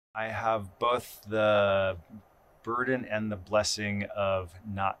I have both the burden and the blessing of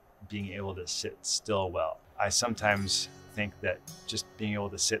not being able to sit still well. I sometimes think that just being able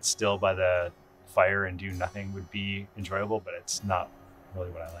to sit still by the fire and do nothing would be enjoyable, but it's not really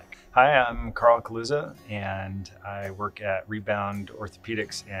what I like. Hi, I'm Kaluza, and I work at Rebound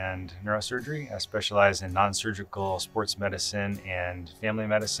Orthopedics and Neurosurgery. I specialize in non-surgical sports medicine and family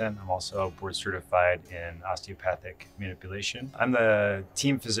medicine. I'm also board certified in osteopathic manipulation. I'm the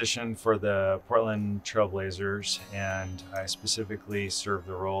team physician for the Portland Trailblazers, and I specifically serve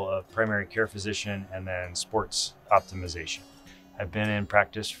the role of primary care physician and then sports optimization. I've been in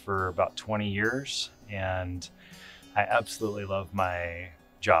practice for about 20 years, and I absolutely love my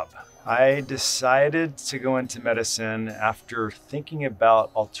job. I decided to go into medicine after thinking about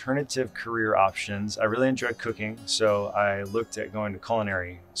alternative career options. I really enjoy cooking, so I looked at going to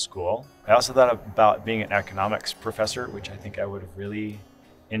culinary school. I also thought about being an economics professor, which I think I would have really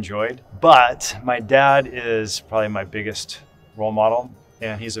enjoyed. But my dad is probably my biggest role model,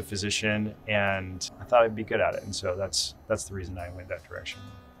 and he's a physician, and I thought I'd be good at it. And so that's the reason I went that direction.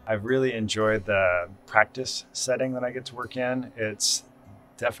 I've really enjoyed the practice setting that I get to work in. It's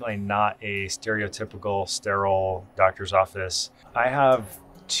definitely not a stereotypical sterile doctor's office. I have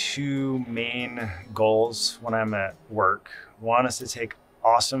two main goals when I'm at work. One is to take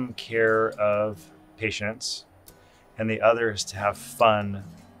awesome care of patients, and the other is to have fun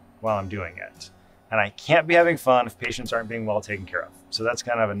while I'm doing it. And I can't be having fun if patients aren't being well taken care of. So that's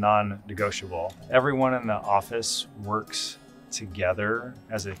kind of a non-negotiable. Everyone in the office works together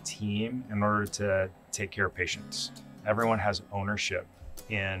as a team in order to take care of patients. Everyone has ownership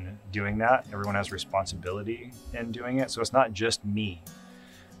in doing that. Everyone has responsibility in doing it. So it's not just me.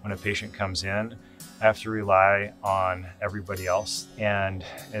 When a patient comes in, I have to rely on everybody else. And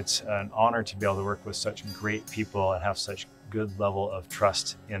it's an honor to be able to work with such great people and have such good level of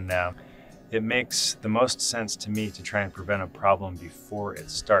trust in them. It makes the most sense to me to try and prevent a problem before it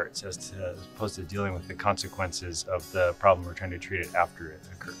starts, as opposed to dealing with the consequences of the problem we're trying to treat it after it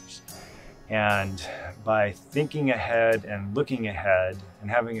occurs. And by thinking ahead and looking ahead and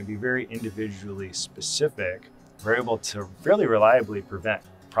having it be very individually specific, we're able to fairly reliably prevent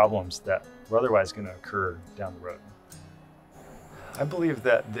problems that were otherwise going to occur down the road. I believe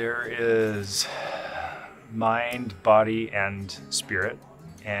that there is mind, body, and spirit,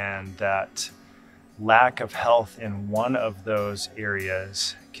 and that lack of health in one of those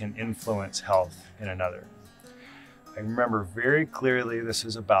areas can influence health in another. I remember very clearly, this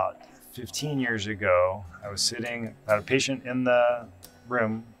was about 15 years ago. I was sitting, I had a patient in the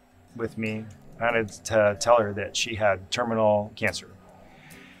room with me. I wanted to tell her that she had terminal cancer.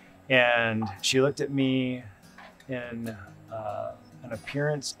 And she looked at me in an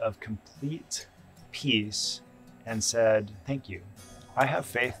appearance of complete peace and said, "Thank you. I have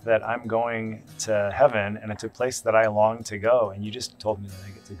faith that I'm going to heaven, and it's a place that I long to go, and you just told me that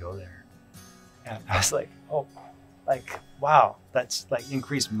I get to go there." And I was like, oh, wow, that's like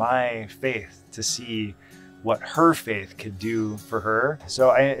increased my faith to see what her faith could do for her.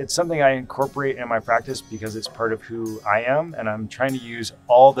 So it's something I incorporate in my practice because it's part of who I am, and I'm trying to use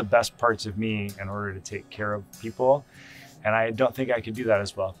all the best parts of me in order to take care of people. And I don't think I could do that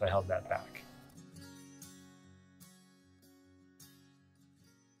as well if I held that back.